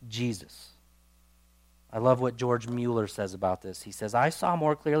Jesus. I love what George Mueller says about this. He says, I saw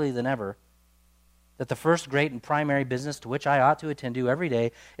more clearly than ever that the first great and primary business to which I ought to attend to every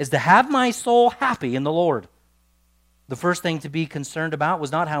day is to have my soul happy in the Lord. The first thing to be concerned about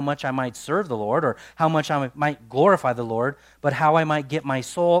was not how much I might serve the Lord or how much I might glorify the Lord, but how I might get my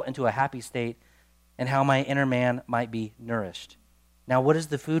soul into a happy state and how my inner man might be nourished. Now, what is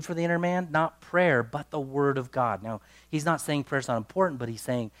the food for the inner man? Not prayer, but the Word of God. Now, he's not saying prayer's not important, but he's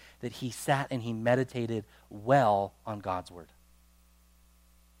saying that he sat and he meditated well on God's Word.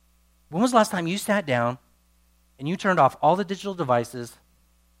 When was the last time you sat down and you turned off all the digital devices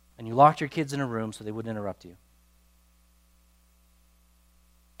and you locked your kids in a room so they wouldn't interrupt you?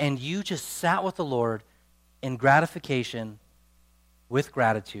 And you just sat with the Lord in gratification, with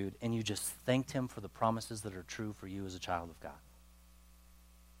gratitude, and you just thanked him for the promises that are true for you as a child of God.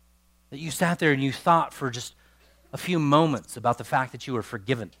 That you sat there and you thought for just a few moments about the fact that you were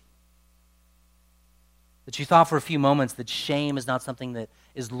forgiven. That you thought for a few moments that shame is not something that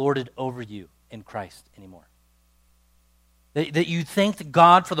is lorded over you in Christ anymore. That you thanked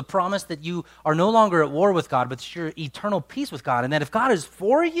God for the promise that you are no longer at war with God, but that you're eternal peace with God. And that if God is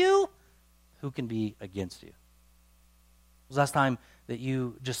for you, who can be against you? It was last time that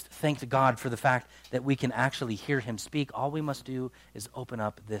you just thanked God for the fact that we can actually hear him speak. All we must do is open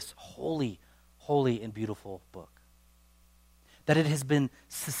up this holy, holy and beautiful book. That it has been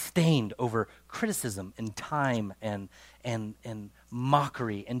sustained over criticism and time and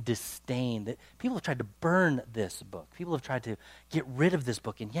mockery and disdain. That people have tried to burn this book. People have tried to get rid of this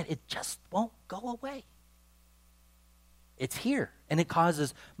book, and yet it just won't go away. It's here, and it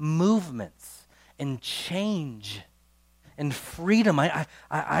causes movements and change and freedom.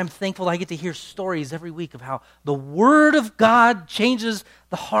 I'm thankful I get to hear stories every week of how the Word of God changes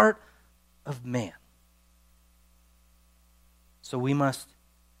the heart of man. So we must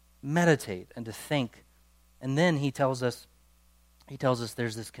meditate and to think. And then he tells us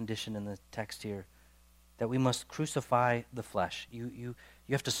there's this condition in the text here that we must crucify the flesh. You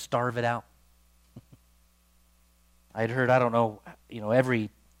have to starve it out. I had heard, I don't know,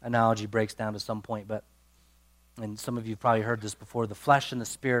 every analogy breaks down to some point, but, and some of you probably heard this before, the flesh and the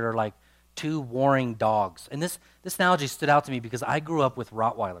spirit are like two warring dogs. And this analogy stood out to me because I grew up with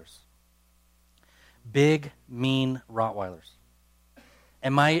Rottweilers. Big, mean Rottweilers.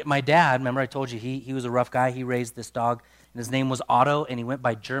 And my dad, remember I told you, he was a rough guy. He raised this dog, and his name was Otto, and he went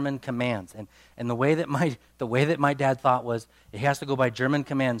by German commands. And the way that my dad thought was, it has to go by German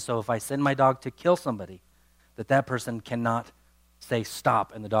commands, so if I send my dog to kill somebody, that person cannot say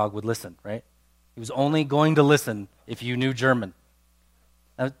stop, and the dog would listen, right? He was only going to listen if you knew German.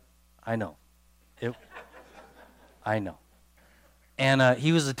 I know. I know. And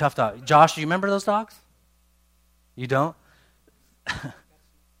he was a tough dog. Josh, do you remember those dogs? You don't?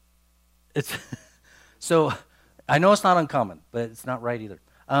 So I know it's not uncommon, but it's not right either.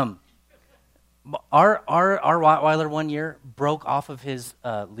 Our Rottweiler one year broke off of his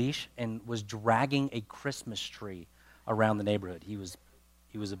leash and was dragging a Christmas tree around the neighborhood. He was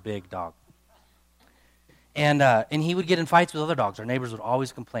a big dog, and he would get in fights with other dogs. Our neighbors would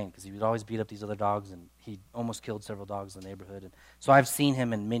always complain because he would always beat up these other dogs, and he almost killed several dogs in the neighborhood. And so I've seen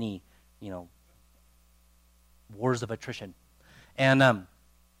him in many, wars of attrition, and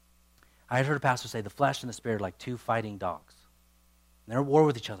I had heard a pastor say the flesh and the spirit are like two fighting dogs. And they're at war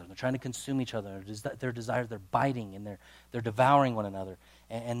with each other. They're trying to consume each other. Their desires, they're biting and they're devouring one another.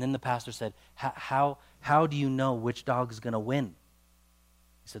 And then the pastor said, how do you know which dog is going to win?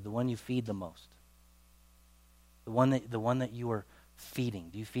 He said, the one you feed the most. The one that you are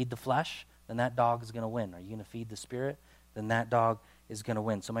feeding. Do you feed the flesh? Then that dog is going to win. Are you going to feed the spirit? Then that dog is going to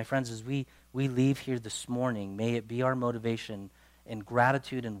win. So my friends, as we leave here this morning, may it be our motivation in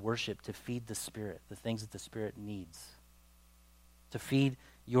gratitude and worship to feed the Spirit, the things that the Spirit needs, to feed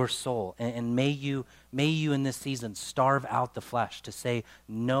your soul. And may you in this season starve out the flesh, to say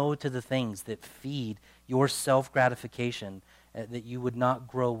no to the things that feed your self-gratification, that you would not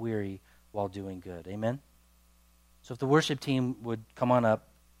grow weary while doing good. Amen? So if the worship team would come on up,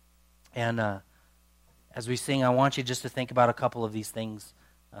 and as we sing, I want you just to think about a couple of these things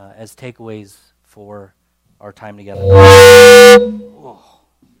as takeaways for our time together. Oh.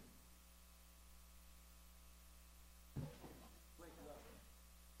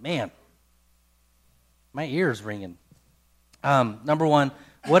 Man, my ear's ringing. Number one,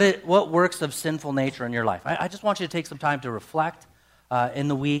 what works of sinful nature in your life? I just want you to take some time to reflect in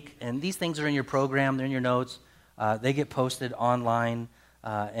the week, and these things are in your program, they're in your notes. They get posted online,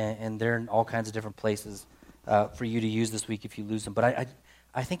 and they're in all kinds of different places for you to use this week if you lose them. But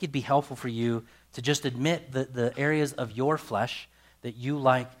I think it'd be helpful for you to just admit the areas of your flesh that you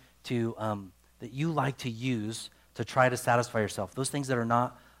like to use to try to satisfy yourself. Those things that are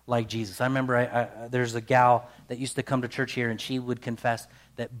not like Jesus. I remember there's a gal that used to come to church here, and she would confess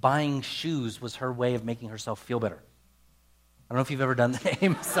that buying shoes was her way of making herself feel better. I don't know if you've ever done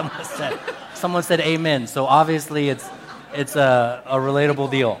that. Someone said amen. So obviously it's a relatable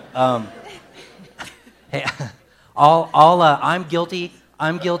deal. Hey, I'm guilty.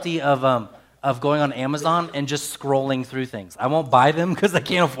 I'm guilty of going on Amazon and just scrolling through things. I won't buy them because I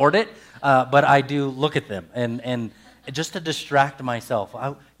can't afford it, but I do look at them and just to distract myself.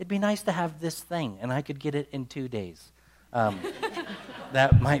 It'd be nice to have this thing, and I could get it in 2 days.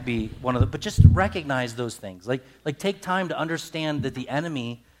 That might be one of the. But just recognize those things. Like take time to understand that the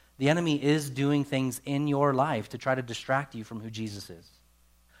enemy is doing things in your life to try to distract you from who Jesus is.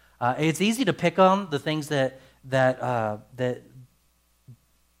 It's easy to pick on the things that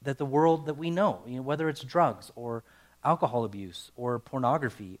that the world that we know, whether it's drugs or alcohol abuse or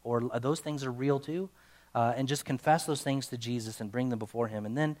pornography, or those things are real too, and just confess those things to Jesus and bring them before him.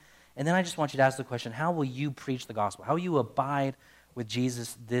 And then I just want you to ask the question, how will you preach the gospel? How will you abide with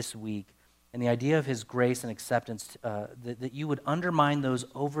Jesus this week? And the idea of his grace and acceptance, that you would undermine those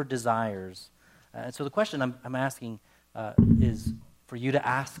over desires. And so the question I'm asking is for you to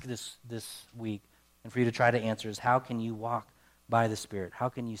ask this week, and for you to try to answer, is how can you walk by the Spirit? How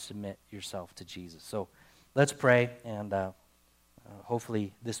can you submit yourself to Jesus? So let's pray, and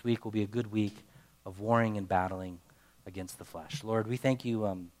hopefully this week will be a good week of warring and battling against the flesh. Lord, we thank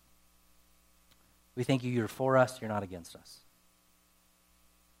you. We thank you you're for us, you're not against us.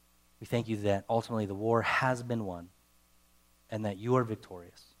 We thank you that ultimately the war has been won and that you are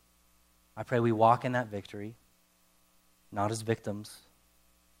victorious. I pray we walk in that victory, not as victims,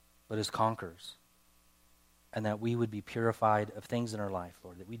 but as conquerors, and that we would be purified of things in our life,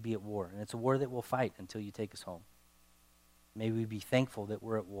 Lord, that we'd be at war. And it's a war that we'll fight until you take us home. May we be thankful that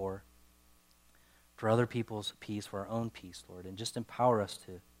we're at war for other people's peace, for our own peace, Lord, and just empower us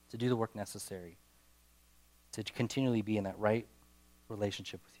to do the work necessary to continually be in that right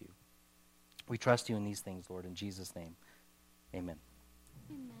relationship with you. We trust you in these things, Lord, in Jesus' name. Amen.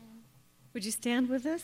 Amen. Would you stand with us?